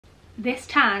this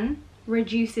tan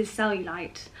reduces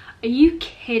cellulite. Are you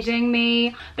kidding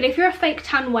me? But if you're a fake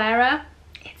tan wearer,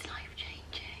 it's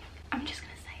life-changing. I'm just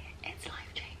gonna say it, it's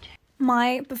life-changing.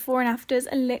 My before and afters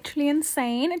are literally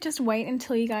insane. Just wait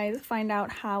until you guys find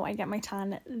out how I get my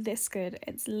tan this good.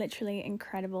 It's literally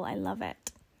incredible. I love it.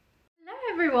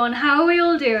 Everyone, how are we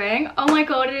all doing? Oh my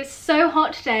god, it is so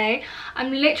hot today.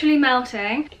 I'm literally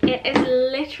melting. It is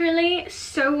literally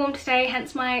so warm today,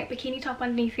 hence my bikini top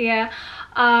underneath here.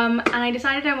 And I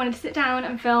decided I wanted to sit down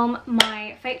and film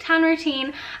my fake tan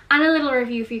routine and a little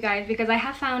review for you guys because I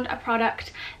have found a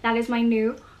product that is my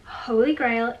new holy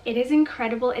grail. It is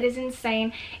incredible, it is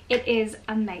insane, it is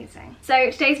amazing. So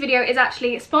today's video is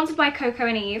actually sponsored by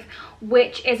Coco&Eve,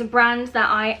 which is a brand that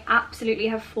I absolutely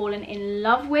have fallen in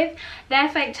love with. Their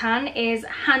fake tan is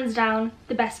hands down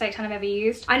the best fake tan I've ever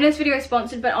used. I know this video is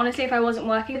sponsored, but honestly if I wasn't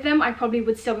working with them I probably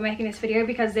would still be making this video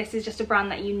because this is just a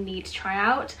brand that you need to try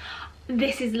out.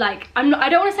 This is like, I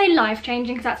don't want to say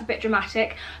life-changing because that's a bit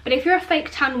dramatic, but if you're a fake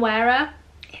tan wearer,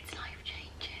 it's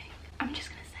life-changing. I'm just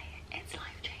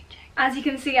as you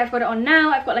can see, I've got it on now.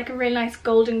 I've got like a really nice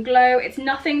golden glow. It's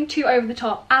nothing too over the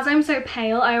top. As I'm so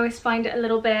pale, I always find it a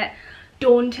little bit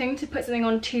daunting to put something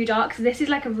on too dark. So this is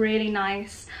like a really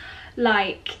nice,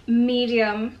 like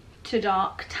medium to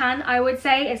dark tan, I would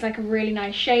say. It's like a really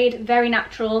nice shade, very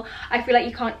natural. I feel like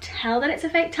you can't tell that it's a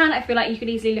fake tan. I feel like you could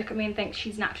easily look at me and think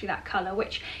she's naturally that colour,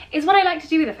 which is what I like to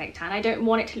do with a fake tan. I don't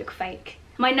want it to look fake.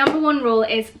 My number one rule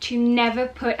is to never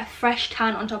put a fresh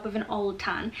tan on top of an old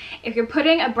tan. If you're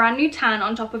putting a brand new tan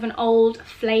on top of an old,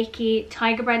 flaky,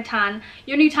 tiger bread tan,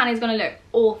 your new tan is going to look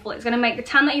awful. It's going to make the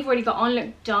tan that you've already got on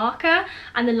look darker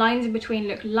and the lines in between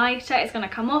look lighter. It's going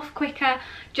to come off quicker.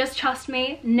 Just trust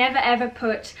me, never ever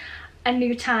put a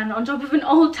new tan on top of an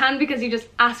old tan because you're just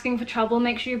asking for trouble.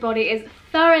 Make sure your body is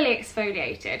thoroughly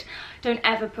exfoliated. Don't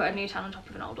ever put a new tan on top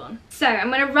of an old one. So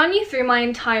I'm going to run you through my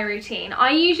entire routine.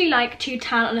 I usually like to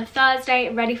tan on a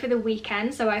Thursday, ready for the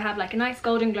weekend, so I have like a nice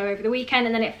golden glow over the weekend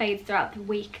and then it fades throughout the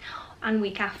week and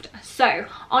week after. So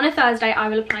on a Thursday I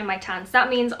will apply my tan. So that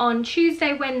means on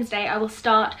Tuesday, Wednesday I will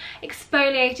start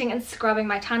exfoliating and scrubbing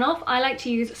my tan off. I like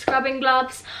to use scrubbing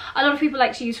gloves. A lot of people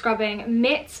like to use scrubbing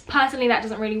mitts. Personally that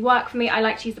doesn't really work for me. I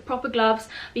like to use the proper gloves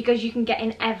because you can get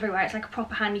in everywhere. It's like a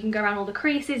proper hand. You can go around all the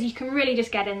creases. You can really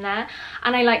just get in there.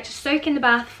 And I like to soak in the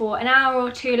bath for an hour or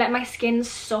two, let my skin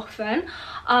soften.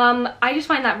 I just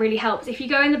find that really helps. If you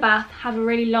go in the bath, have a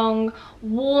really long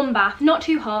warm bath, not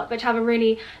too hot, but to have a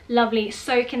really lovely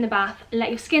soak in the bath, let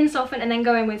your skin soften and then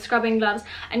go in with scrubbing gloves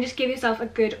and just give yourself a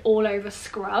good all over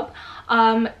scrub.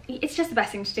 It's just the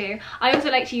best thing to do. I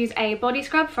also like to use a body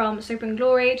scrub from Soap and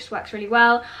Glory. It just works really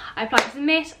well. I apply it as a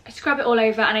mitt, I scrub it all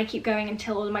over and I keep going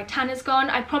until all of my tan is gone.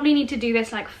 I probably need to do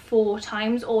this like 4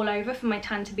 times all over for my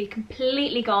tan to be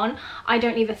completely gone. I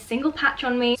don't leave a single patch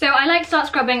on me. So I like to start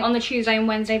scrubbing on the Tuesday and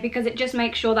Wednesday because it just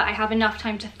makes sure that I have enough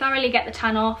time to thoroughly get the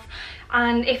tan off.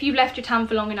 And if you've left your tan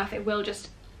for long enough, it will just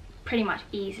pretty much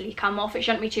easily come off. It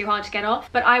shouldn't be too hard to get off,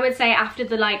 but I would say after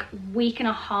the like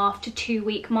 1.5 to 2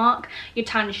 week mark your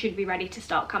tan should be ready to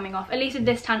start coming off, at least with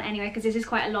this tan anyway, because this is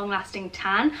quite a long lasting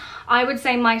tan. I would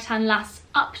say my tan lasts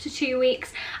up to 2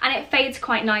 weeks and it fades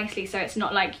quite nicely, so it's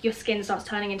not like your skin starts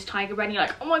turning into tiger bread and you're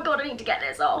like, oh my god, I need to get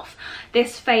this off.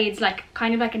 This fades like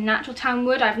kind of like a natural tan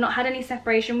would. I've not had any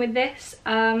separation with this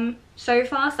so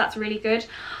far, so that's really good.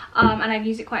 And I've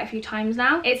used it quite a few times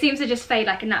now. It seems to just fade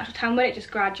like a natural tan would. It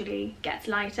just gradually gets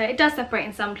lighter. It does separate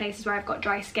in some places where I've got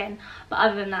dry skin, but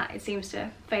other than that it seems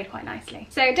to fade quite nicely.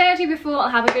 So a day or two before I'll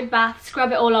have a good bath,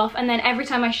 scrub it all off, and then every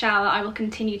time I shower I will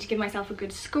continue to give myself a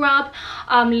good scrub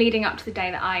leading up to the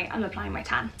day that I am applying my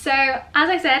tan. So as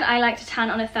I said, I like to tan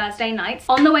on a Thursday night.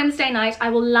 On the Wednesday night I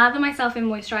will lather myself in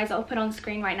moisturizer. I'll put on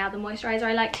screen right now the moisturizer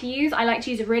I like to use. I like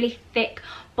to use a really thick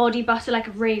body butter, like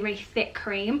a really thick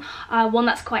cream, one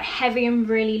that's quite heavy and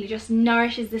really just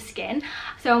nourishes the skin.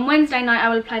 So on Wednesday night I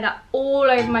will apply that all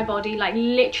over my body, like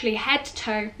literally head to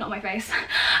toe, not my face,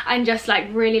 and just like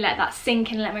really let that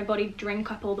sink in and let my body drink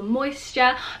up all the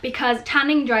moisture, because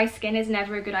tanning dry skin is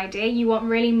never a good idea. You want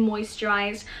really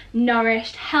moisturized,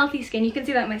 nourished, healthy skin. You can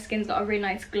see that my skin's got a really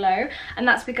nice glow, and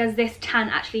that's because this tan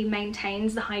actually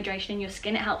maintains the hydration in your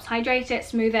skin. It helps hydrate it,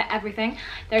 smooth it, everything.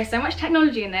 There is so much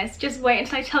technology in this. Just wait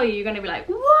until I tell you, you're going to be like,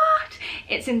 what?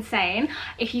 It's insane.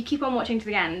 If you keep on watching to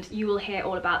the end you will hear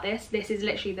all about this. This is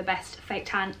literally the best fake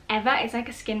tan ever. It's like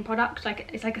a skin product, like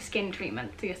it's like a skin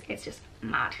treatment, so it's just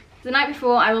mad. The night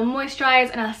before I will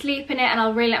moisturize and I'll sleep in it and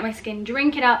I'll really let my skin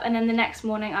drink it up, and then the next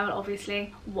morning I will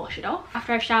obviously wash it off.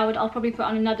 After I've showered, I'll probably put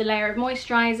on another layer of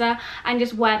moisturizer and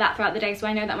just wear that throughout the day, so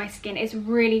I know that my skin is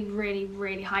really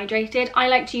hydrated. I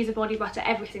like to use a body butter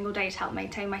every single day to help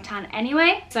maintain my tan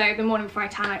anyway, so the morning before I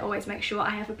tan I always make sure I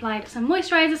have applied some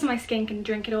moisturizer so my skin can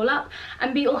drink it all up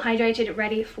and be all hydrated,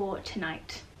 ready for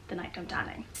tonight, the night I'm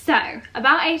tanning. So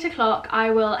about 8 o'clock I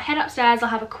will head upstairs. I'll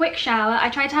have a quick shower. I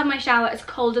try to have my shower as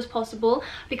cold as possible,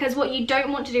 because what you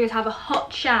don't want to do is have a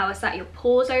hot shower so that your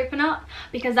pores open up,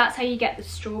 because that's how you get the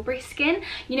strawberry skin.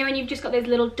 You know, when you've just got those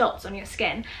little dots on your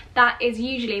skin, that is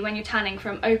usually when you're tanning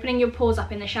from opening your pores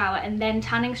up in the shower and then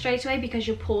tanning straight away, because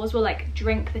your pores will like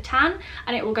drink the tan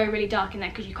and it will go really dark in there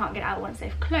because you can't get out once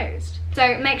they've closed.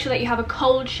 So make sure that you have a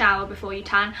cold shower before you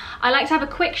tan. I like to have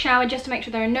a quick shower just to make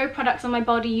sure there are no products on my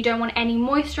body. You don't want any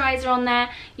moisturizer on there,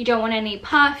 you don't want any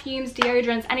perfumes,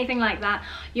 deodorants, anything like that.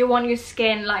 You want your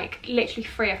skin like literally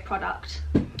free of product.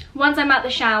 Once I'm out the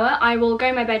shower, I will go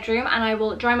in my bedroom and I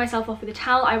will dry myself off with a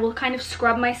towel. I will kind of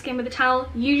scrub my skin with a towel.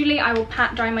 Usually I will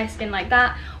pat dry my skin like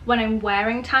that when I'm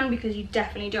wearing tan, because you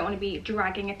definitely don't want to be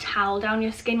dragging a towel down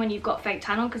your skin when you've got fake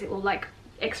tan on, because it will like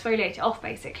exfoliate it off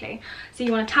basically. So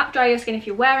you want to tap dry your skin if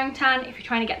you're wearing tan. If you're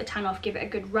trying to get the tan off, give it a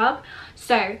good rub.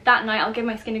 So that night I'll give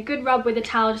my skin a good rub with a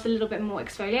towel, just a little bit more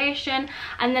exfoliation,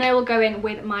 and then I will go in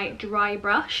with my dry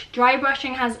brush. Dry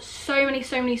brushing has so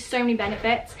many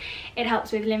benefits. It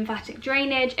helps with lymphatic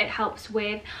drainage, it helps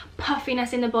with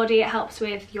puffiness in the body, it helps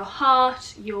with your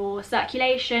heart, your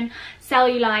circulation,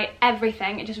 cellulite,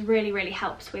 everything. It just really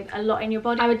helps with a lot in your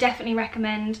body. I would definitely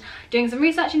recommend doing some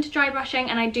research into dry brushing,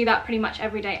 and I do that pretty much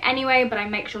every day anyway, but I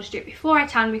make sure to do it before I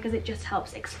tan because it just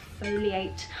helps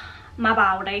exfoliate my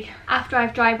body. After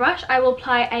I've dry brushed, I will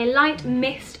apply a light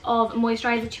mist of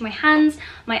moisturizer to my hands,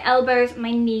 my elbows,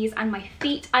 my knees and my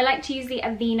feet. I like to use the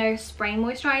Aveeno spray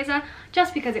moisturizer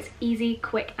just because it's easy,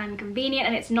 quick and convenient,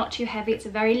 and it's not too heavy. It's a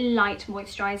very light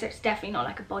moisturizer. It's definitely not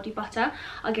like a body butter.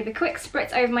 I'll give a quick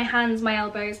spritz over my hands, my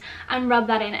elbows, and rub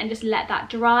that in and just let that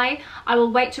dry. I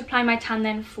will wait to apply my tan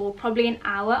then for probably an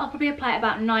hour. I'll probably apply it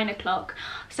about 9 o'clock.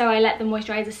 So I let the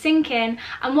moisturizer sink in,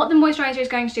 and what the moisturizer is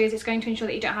going to do is it's going to ensure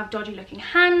that you don't have dodgy looking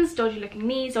hands, dodgy looking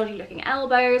knees, dodgy looking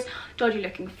elbows, dodgy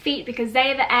looking feet, because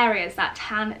they're the areas that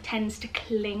tan tends to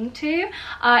cling to.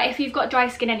 If you've got dry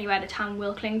skin anywhere, the tan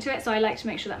will cling to it, so I like to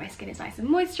make sure that my skin is nice and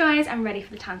moisturized and ready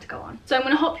for the tan to go on. So I'm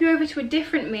going to hop you over to a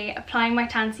different me applying my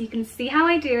tan so you can see how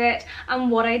I do it and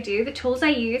what I do. The tools I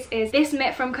use is this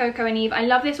mitt from Coco&Eve. I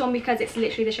love this one because it's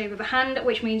literally the shape of a hand,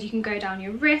 which means you can go down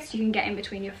your wrist, you can get in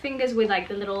between your fingers with like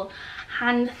the little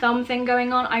hand thumb thing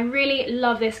going on. I really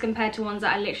love this compared to ones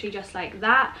that are literally just like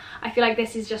that. I feel like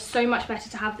this is just so much better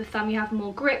to have the thumb. You have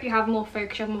more grip, you have more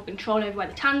focus, you have more control over where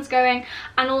the tan's going,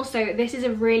 and also this is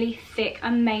a really thick,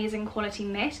 amazing quality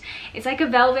mitt. It's like a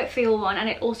velvet feel one, and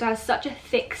it also has such a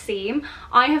thick seam.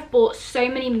 I have bought so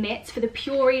many mitts for the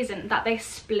pure reason that they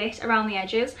split around the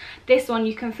edges. This one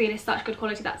you can feel is such good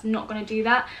quality that's not going to do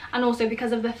that, and also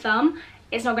because of the thumb,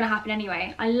 it's not going to happen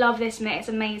anyway. I love this mitt, it's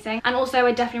amazing. And also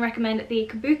I definitely recommend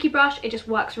the kabuki brush. It just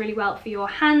works really well for your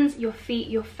hands, your feet,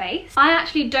 your face. I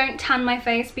actually don't tan my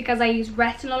face because I use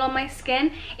retinol on my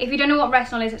skin. If you don't know what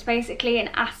retinol is, it's basically an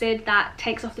acid that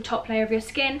takes off the top layer of your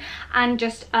skin and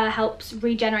just helps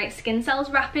regenerate skin cells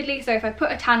rapidly. So if I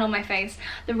put a tan on my face,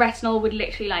 the retinol would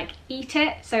literally like eat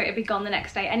it, so it'd be gone the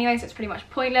next day anyway, so it's pretty much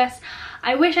pointless.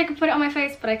 I wish I could put it on my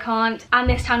face, but I can't. And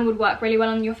this tan would work really well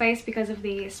on your face because of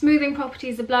the smoothing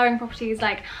properties, the blurring properties.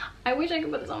 Like, I wish I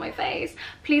could put this on my face.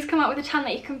 Please come out with a tan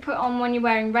that you can put on when you're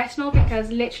wearing retinol,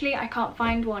 because literally I can't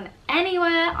find one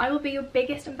anywhere. I will be your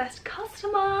biggest and best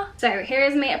customer. So here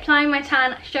is me applying my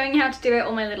tan, showing you how to do it,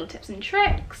 all my little tips and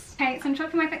tricks. Okay, so I'm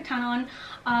chucking my fake tan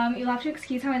on. You'll have to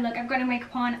excuse how I look. I've got no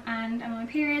makeup on and I'm on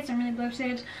my period, so I'm really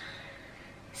bloated.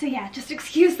 So yeah, just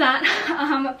excuse that.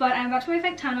 But I'm about to put my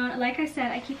fake tan on. Like I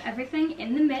said, I keep everything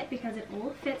in the mitt because it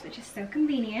all fits, which is so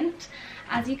convenient.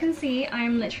 As you can see,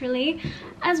 I'm literally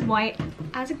as white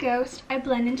as a ghost. I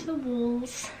blend into the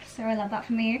walls, so I love that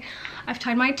for me. I've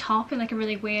tied my top in like a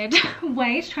really weird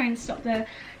way to try and stop the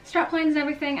strap lines and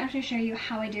everything. I'm just going to show you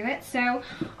how I do it. So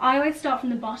I always start from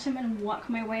the bottom and work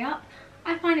my way up.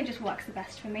 I find it just works the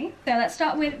best for me. So let's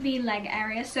start with the leg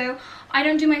area. So I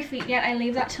don't do my feet yet, I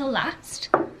leave that till last.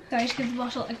 So I just give the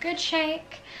bottle a good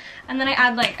shake, and then I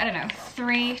add like, I don't know,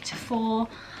 3 to 4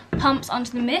 pumps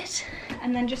onto the mitt,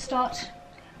 and then just start,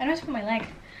 I don't know how to put my leg,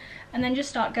 and then just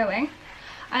start going.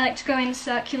 I like to go in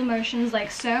circular motions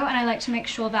like so, and I like to make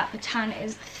sure that the tan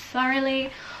is thoroughly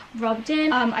rubbed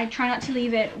in. I try not to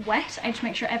leave it wet, I just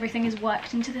make sure everything is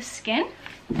worked into the skin.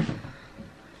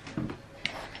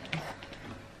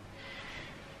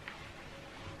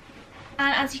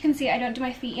 And as you can see, I don't do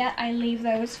my feet yet. I leave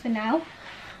those for now.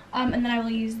 And then I will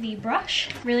use the brush,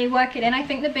 really work it in. I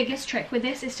think the biggest trick with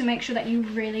this is to make sure that you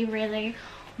really, really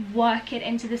work it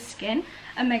into the skin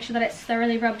and make sure that it's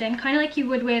thoroughly rubbed in, kind of like you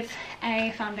would with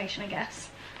a foundation, I guess.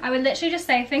 I would literally just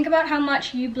say, think about how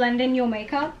much you blend in your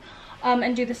makeup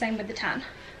and do the same with the tan.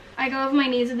 I go over my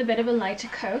knees with a bit of a lighter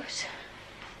coat.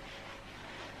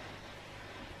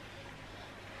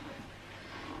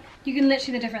 You can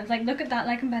literally the difference, like look at that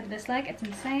leg compared to this leg, it's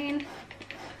insane.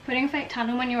 Putting a fake tan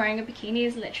on when you're wearing a bikini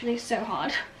is literally so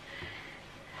hard.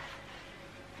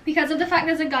 Because of the fact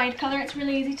there's a guide colour, it's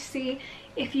really easy to see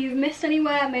if you've missed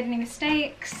anywhere, made any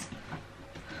mistakes.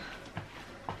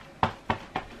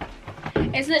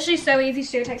 It's literally so easy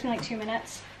to do, it takes me like 2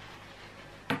 minutes.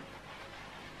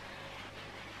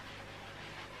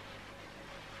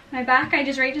 My back, I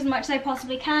just reach as much as I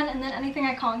possibly can, and then anything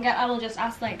I can't get, I will just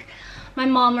ask like my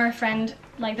mom or a friend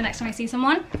like the next time I see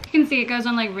someone. You can see it goes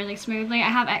on like really smoothly. I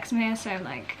have eczema here, so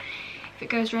like if it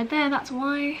goes red there, that's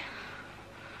why.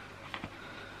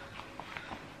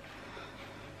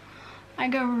 I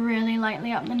go really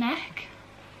lightly up the neck.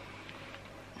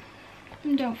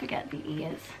 And don't forget the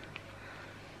ears.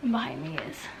 And behind the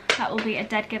ears. That will be a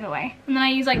dead giveaway. And then I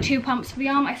use like 2 pumps for the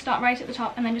arm. I start right at the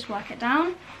top and then just work it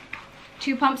down.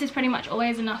 2 pumps is pretty much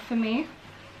always enough for me.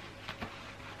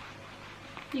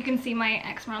 You can see my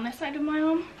eczema on this side of my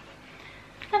arm.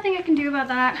 Nothing I can do about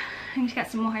that. I need to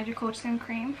get some more hydrocortisone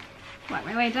cream. Work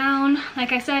my way down.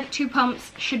 Like I said, 2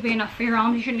 pumps should be enough for your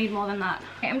arms. You shouldn't need more than that.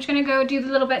 Okay, I'm just gonna go do the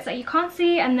little bits that you can't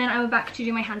see, and then I'll be back to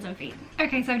do my hands and feet.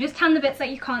 Okay, so I've just tanned the bits that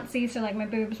you can't see, so like my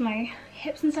boobs, my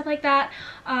hips and stuff like that.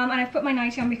 And I've put my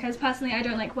nightie on because personally I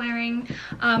don't like wearing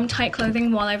tight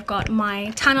clothing while I've got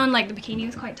my tan on. Like the bikini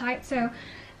is quite tight, so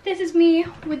this is me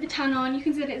with the tan on. You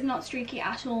can see that it's not streaky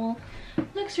at all.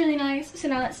 Looks really nice. So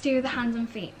now let's do the hands and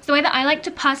feet. So the way that I like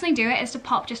to personally do it is to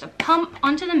pop just a pump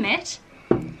onto the mitt,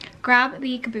 grab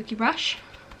the kabuki brush,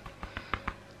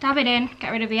 dab it in,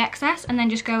 get rid of the excess, and then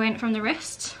just go in from the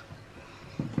wrists.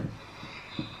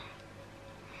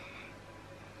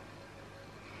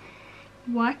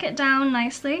 Work it down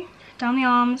nicely, down the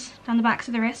arms, down the backs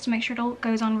of the wrists to make sure it all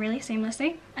goes on really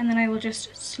seamlessly. And then I will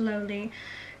just slowly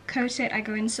coat it. I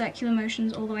go in circular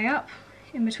motions all the way up,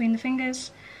 in between the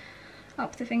fingers,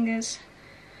 up the fingers,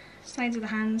 sides of the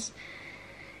hands,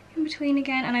 in between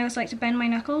again. And I also like to bend my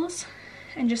knuckles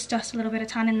and just dust a little bit of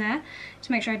tan in there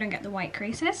to make sure I don't get the white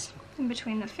creases. In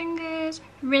between the fingers,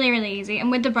 really, really easy.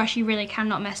 And with the brush, you really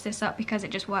cannot mess this up because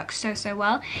it just works so, so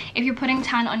well. If you're putting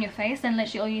tan on your face, then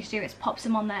literally all you need to do is pop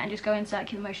some on there and just go in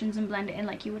circular motions and blend it in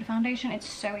like you would a foundation. It's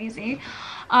so easy.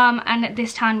 And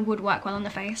this tan would work well on the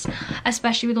face,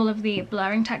 especially with all of the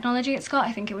blurring technology it's got.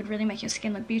 I think it would really make your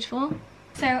skin look beautiful.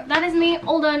 So that is me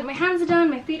all done. My hands are done,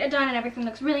 my feet are done, and everything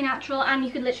looks really natural. And you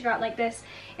could literally go out like this.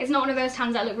 It's not one of those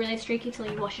tans that look really streaky till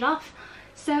you wash it off.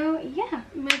 So yeah,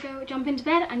 I'm gonna go jump into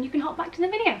bed and you can hop back to the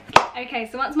video. Okay,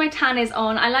 so once my tan is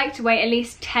on, I like to wait at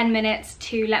least 10 minutes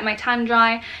to let my tan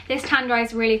dry. This tan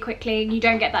dries really quickly. You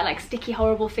don't get that like sticky,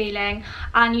 horrible feeling,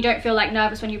 and you don't feel like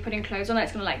nervous when you're putting clothes on that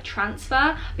it's gonna like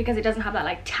transfer, because it doesn't have that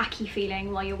like tacky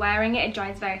feeling while you're wearing it. It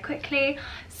dries very quickly.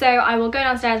 So I will go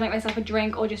downstairs, make myself a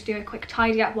drink, or just do a quick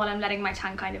tidy up while I'm letting my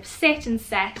tan kind of sit and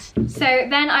set. So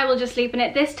then I will just sleep in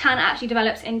it. This tan actually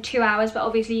develops in 2 hours, but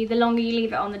obviously the longer you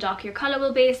leave it on, the darker your colour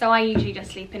will be. So I usually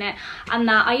just sleep in it, and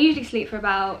that I usually sleep for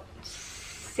about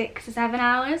 6 to 7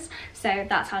 hours, so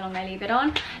that's how long I leave it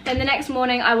on. Then the next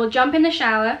morning I will jump in the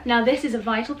shower. Now this is a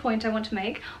vital point I want to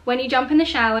make. When you jump in the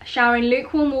shower, shower in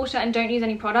lukewarm water and don't use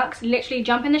any products. Literally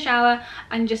jump in the shower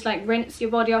and just like rinse your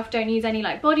body off. Don't use any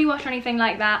like body wash or anything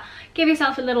like that. Give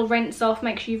yourself a little rinse off,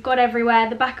 make sure you've got everywhere.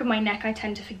 The back of my neck I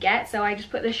tend to forget, so I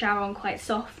just put the shower on quite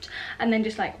soft and then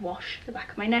just like wash the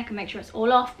back of my neck and make sure it's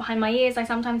all off. Behind my ears I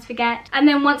sometimes forget. And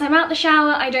then once I'm out the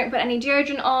shower, I don't put any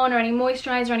deodorant on or any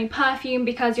moisturizer or any perfume,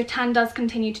 because your tan does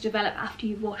continue to develop after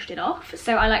you've washed it off.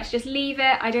 So I like to just leave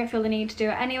it. I don't feel the need to do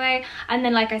it anyway. And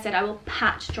then like I said, I will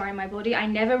pat dry my body. I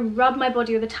never rub my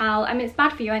body with a towel. I mean, it's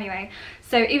bad for you anyway.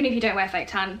 So even if you don't wear fake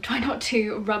tan, try not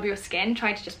to rub your skin.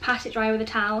 Try to just pat it dry with a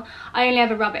towel. I only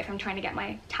ever rub it if I'm trying to get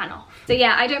my tan off. So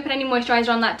yeah, I don't put any moisturizer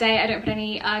on that day. I don't put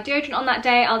any deodorant on that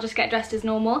day. I'll just get dressed as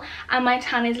normal. And my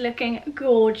tan is looking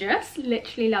gorgeous.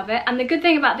 Literally love it. And the good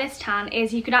thing about this tan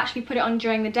is you could actually put it on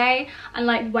during the day and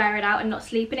like wear it out and not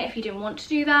sleep in it if you didn't want to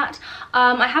do that.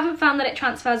 I haven't found that it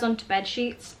transfers onto bed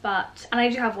sheets, and I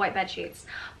do have white bed sheets,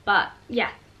 but yeah.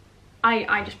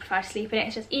 I just prefer to sleep in it,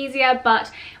 it's just easier.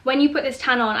 But when you put this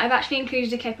tan on, I've actually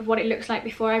included a clip of what it looks like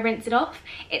before I rinse it off.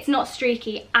 It's not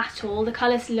streaky at all. The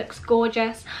colour looks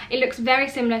gorgeous. It looks very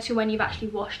similar to when you've actually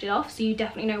washed it off, so you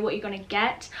definitely know what you're going to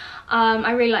get.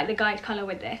 I really like the guide colour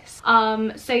with this.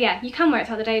 So yeah, you can wear it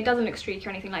throughout the day. It doesn't look streaky or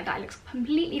anything like that. It looks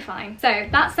completely fine. So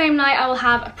that same night I will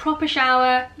have a proper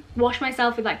shower, wash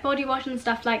myself with like body wash and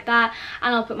stuff like that,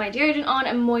 and I'll put my deodorant on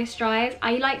and moisturise.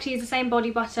 I like to use the same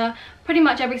body butter pretty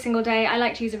much every single day. I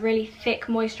like to use a really thick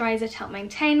moisturiser to help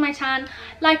maintain my tan.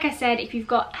 Like I said, if you've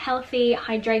got healthy,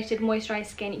 hydrated, moisturised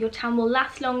skin, your tan will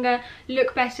last longer,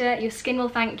 look better, your skin will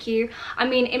thank you. I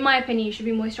mean, in my opinion, you should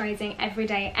be moisturising every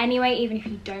day anyway, even if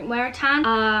you don't wear a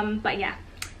tan. But yeah,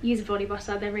 use a body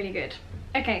butter, they're really good.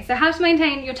 Okay, so how to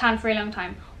maintain your tan for a long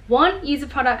time. 1, use a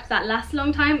product that lasts a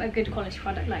long time, a good quality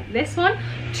product like this one.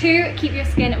 2, keep your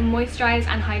skin moisturised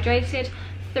and hydrated.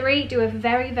 3, do a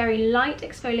very, very light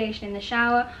exfoliation in the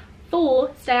shower.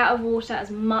 4, stay out of water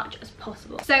as much as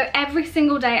possible. So every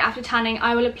single day after tanning,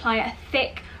 I will apply a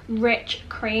thick, rich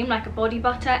cream like a body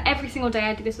butter. Every single day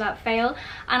I do this without fail,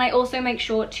 and I also make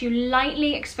sure to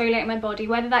lightly exfoliate my body,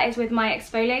 whether that is with my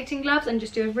exfoliating gloves and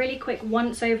just do a really quick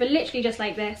once over, literally just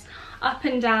like this, up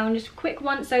and down, just a quick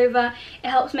once over. It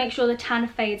helps make sure the tan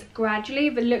fades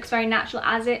gradually but looks very natural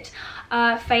as it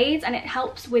fades, and it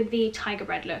helps with the tiger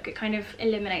bread look. It kind of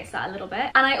eliminates that a little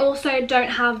bit. And I also don't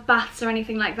have baths or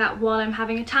anything like that while I'm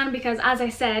having a tan, because as I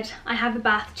said, I have a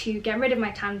bath to get rid of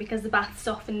my tan because the bath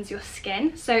softens your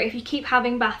skin. So if you keep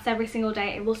having baths every single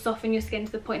day, it will soften your skin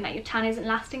to the point that your tan isn't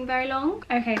lasting very long.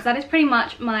 Okay, so that is pretty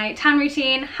much my tan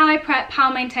routine, how I prep,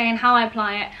 how I maintain, how I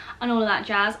apply it, and all of that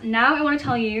jazz. Now I want to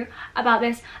tell you about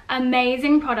this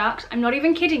amazing product. I'm not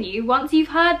even kidding you. Once you've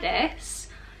heard this,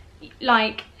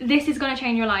 like, this is going to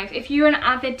change your life. If you're an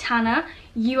avid tanner,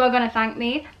 you are going to thank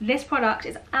me. This product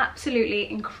is absolutely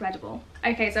incredible.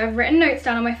 Okay, so I've written notes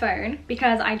down on my phone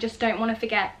because I just don't want to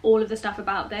forget all of the stuff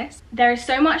about this. There is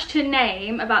so much to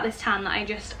name about this tan that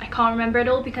I can't remember it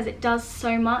all because it does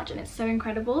so much and it's so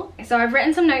incredible. So I've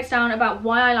written some notes down about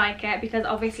why I like it, because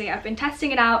obviously I've been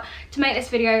testing it out to make this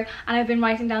video, and I've been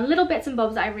writing down little bits and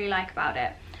bobs that I really like about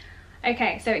it.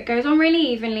 Okay, so it goes on really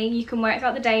evenly. You can wear it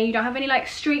throughout the day. You don't have any like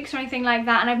streaks or anything like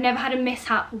that, and I've never had a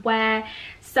mishap where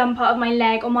some part of my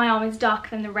leg or my arm is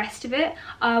darker than the rest of it,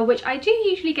 which I do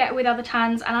usually get with other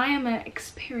tans, and I am an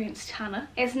experienced tanner.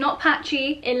 It's not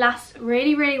patchy, it lasts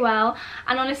really, really well,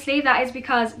 and honestly that is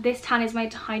because this tan is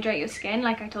made to hydrate your skin,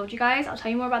 like I told you guys. I'll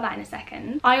tell you more about that in a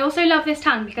second. I also love this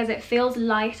tan because it feels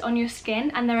light on your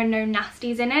skin and there are no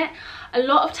nasties in it. A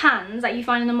lot of tans that you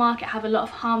find in the market have a lot of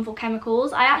harmful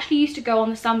chemicals. I actually used to go on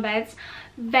the sunbeds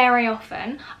very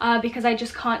often because I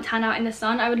just can't tan out in the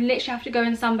sun. I would literally have to go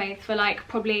and sunbathe for like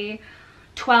probably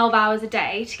 12 hours a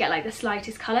day to get like the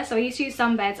slightest colour. So I used to use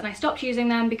sunbeds and I stopped using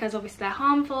them because obviously they're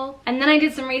harmful. And then I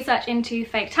did some research into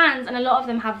fake tans, and a lot of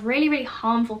them have really, really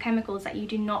harmful chemicals that you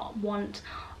do not want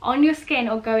on your skin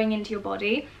or going into your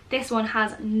body. This one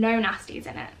has no nasties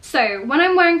in it. So when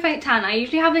I'm wearing fake tan, I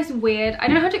usually have this weird, I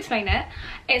don't know how to explain it.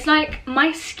 It's like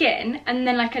my skin and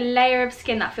then like a layer of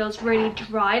skin that feels really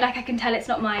dry. Like I can tell it's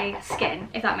not my skin,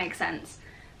 if that makes sense.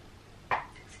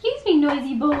 Excuse me,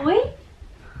 noisy boy.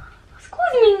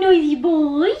 Excuse me, noisy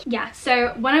boy. Yeah,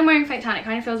 so when I'm wearing fake tan, it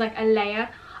kind of feels like a layer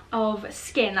of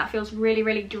skin that feels really,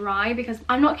 really dry, because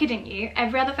I'm not kidding you,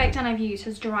 every other fake tan I've used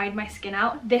has dried my skin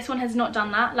out. This one has not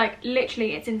done that. Like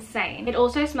literally, it's insane. It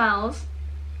also smells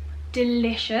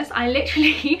delicious.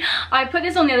 I put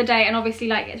this on the other day, and obviously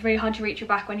like it's really hard to reach your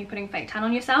back when you're putting fake tan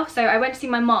on yourself, so I went to see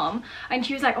my mom and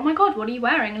she was like, oh my god, what are you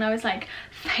wearing? And I was like,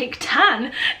 fake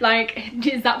tan, like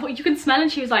is that what you can smell? And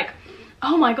she was like,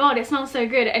 oh my god, it smells so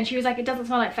good. And she was like, it doesn't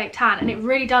smell like fake tan, and it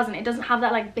really doesn't. It doesn't have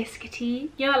that like biscuity,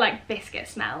 you know, like biscuit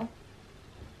smell,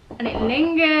 and it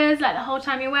lingers like the whole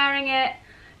time you're wearing it.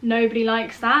 Nobody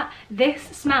likes that. This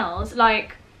smells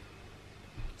like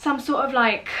some sort of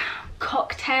like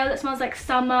cocktail that smells like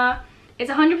summer. It's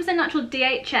 100% natural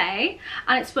DHA,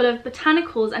 and it's full of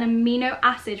botanicals and amino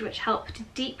acids which help to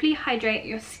deeply hydrate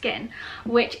your skin,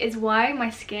 which is why my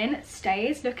skin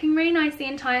stays looking really nice the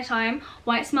entire time,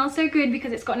 why it smells so good,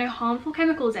 because it's got no harmful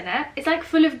chemicals in it. It's like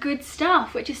full of good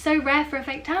stuff, which is so rare for a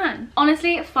fake tan.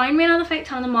 Honestly, find me another fake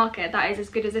tan on the market that is as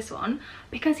good as this one,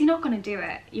 because you're not going to do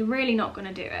it. You're really not going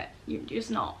to do it. You're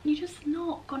just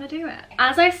not gonna do it.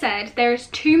 As I said, there's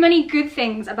too many good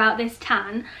things about this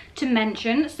tan to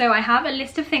mention, so I have a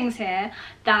list of things here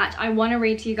that I want to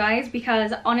read to you guys,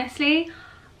 because honestly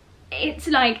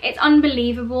it's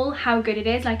unbelievable how good it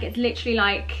is. Like it's literally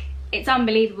like, it's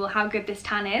unbelievable how good this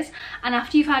tan is. And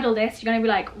after you've had all this, you're gonna be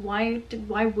like, why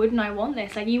wouldn't I want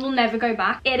this? Like you will never go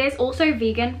back. It is also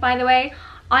vegan, by the way.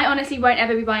 I honestly won't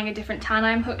ever be buying a different tan.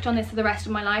 I'm hooked on this for the rest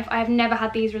of my life. I have never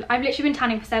had these. I've literally been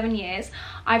tanning for 7 years.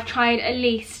 I've tried at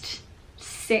least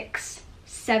 6,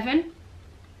 7,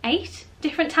 8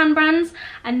 different tan brands,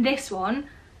 and this one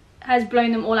has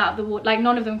blown them all out of the water. Like,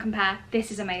 none of them compare.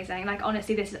 This is amazing. Like,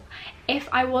 honestly, this is, if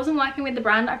I wasn't working with the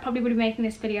brand, I probably would be making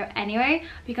this video anyway,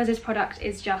 because this product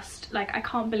is just like, I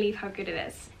can't believe how good it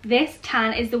is. This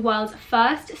tan is the world's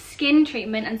first skin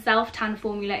treatment and self-tan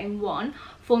formula in one,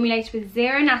 formulated with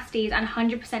 0 nasties and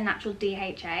 100% natural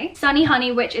DHA. Sunny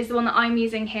Honey, which is the one that I'm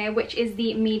using here, which is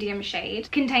the medium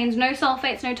shade, contains no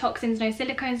sulfates, no toxins, no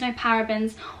silicones, no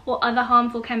parabens, or other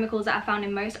harmful chemicals that are found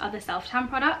in most other self-tan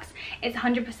products. It's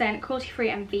 100% cruelty-free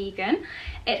and vegan.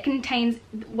 It contains,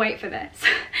 wait for this,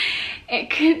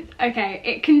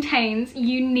 it contains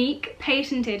unique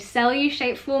patented cell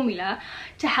U-shaped formula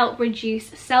to help reduce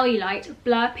cellulite,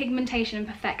 blur pigmentation, and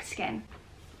perfect skin.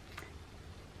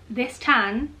 This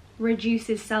tan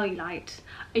reduces cellulite.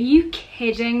 Are you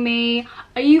kidding me?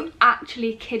 Are you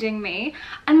actually kidding me?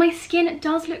 And my skin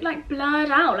does look like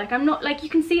blurred out. Like, I'm not, like, you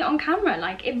can see it on camera.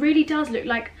 Like, it really does look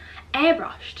like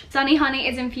airbrushed. Sunny Honey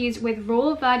is infused with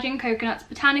raw virgin coconuts,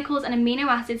 botanicals, and amino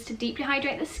acids to deeply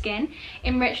hydrate the skin,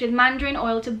 enriched with mandarin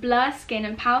oil to blur skin,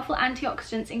 and powerful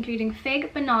antioxidants including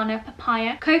fig, banana,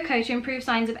 papaya, cocoa to improve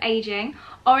signs of aging,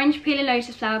 orange peel and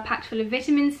lotus flower packed full of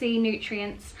vitamin C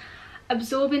nutrients,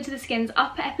 absorb into the skin's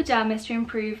upper epidermis to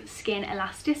improve skin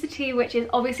elasticity, which is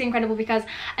obviously incredible, because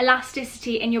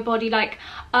elasticity in your body, like,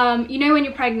 you know, when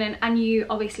you're pregnant and you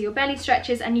obviously your belly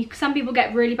stretches, and some people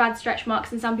get really bad stretch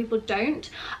marks and some people don't.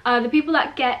 The people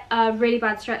that get really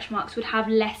bad stretch marks would have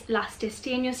less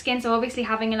elasticity in your skin, so obviously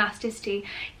having elasticity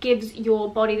gives your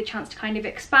body the chance to kind of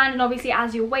expand, and obviously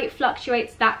as your weight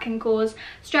fluctuates, that can cause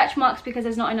stretch marks because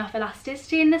there's not enough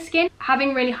elasticity in the skin.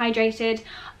 Having really hydrated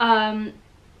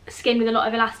skin with a lot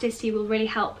of elasticity will really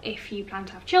help if you plan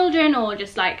to have children, or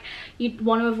just like you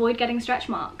want to avoid getting stretch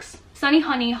marks. Sunny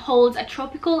Honey holds a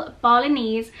tropical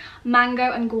Balinese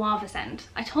mango and guava scent.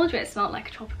 I told you it smelled like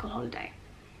a tropical holiday.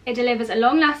 It delivers a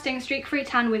long-lasting, streak-free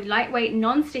tan with lightweight,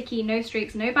 non-sticky, no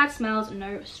streaks, no bad smells,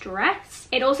 no stress.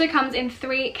 It also comes in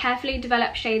 3 carefully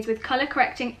developed shades with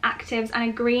colour-correcting actives and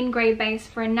a green-grey base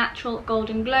for a natural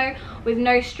golden glow with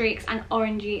no streaks and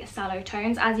orangey sallow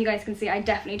tones. As you guys can see, I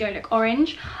definitely don't look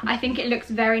orange. I think it looks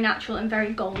very natural and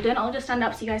very golden. I'll just stand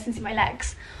up so you guys can see my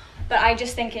legs. But I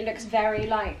just think it looks very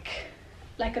like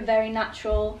a very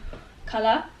natural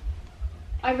colour.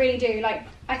 I really do. Like,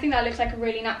 I think that looks like a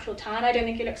really natural tan. I don't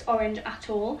think it looks orange at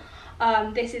all.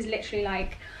 This is literally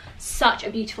like such a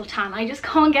beautiful tan. I just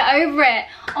can't get over it.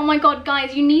 Oh my god,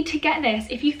 guys, you need to get this.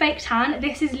 If you fake tan,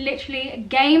 this is literally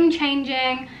game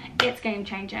changing. It's game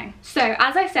changing. So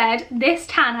as I said, this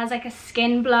tan has like a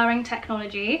skin blurring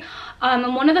technology,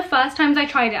 and one of the first times I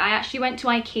tried it, I actually went to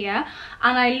IKEA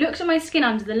and I looked at my skin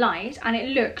under the light and it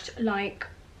looked like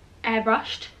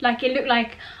airbrushed. Like, it looked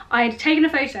like I had taken a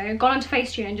photo, gone onto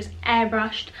Facetune and just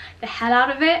airbrushed the hell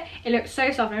out of it. It looked so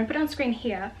soft. I'm gonna put it on screen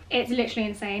here. It's literally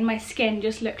insane. My skin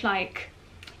just looked like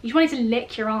you just wanted to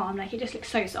lick your arm. Like, it just looks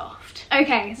so soft.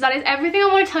 Okay, so that is everything I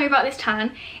want to tell you about this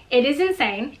tan. It is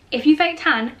insane. If you fake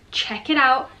tan, check it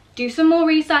out. Do some more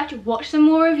research, watch some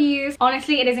more reviews.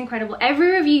 Honestly, it is incredible.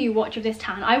 Every review you watch of this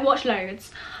tan, I watched loads,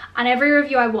 and every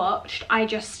review I watched, I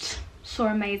just saw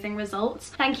amazing results.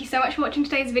 Thank you so much for watching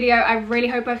today's video. I really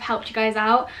hope I've helped you guys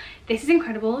out. This is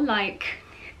incredible. Like,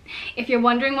 if you're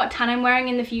wondering what tan I'm wearing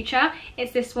in the future,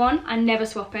 it's this one. I'm never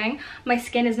swapping. My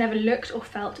skin has never looked or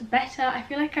felt better. I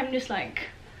feel like I'm just like,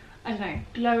 I don't know,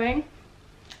 glowing.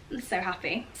 I'm so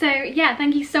happy. So yeah,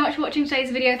 thank you so much for watching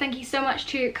today's video. Thank you so much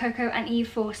to Coco&Eve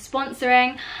for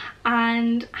sponsoring,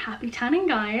 and happy tanning,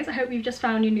 guys. I hope you've just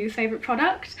found your new favorite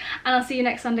product, and I'll see you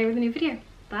next Sunday with a new video.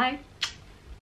 Bye.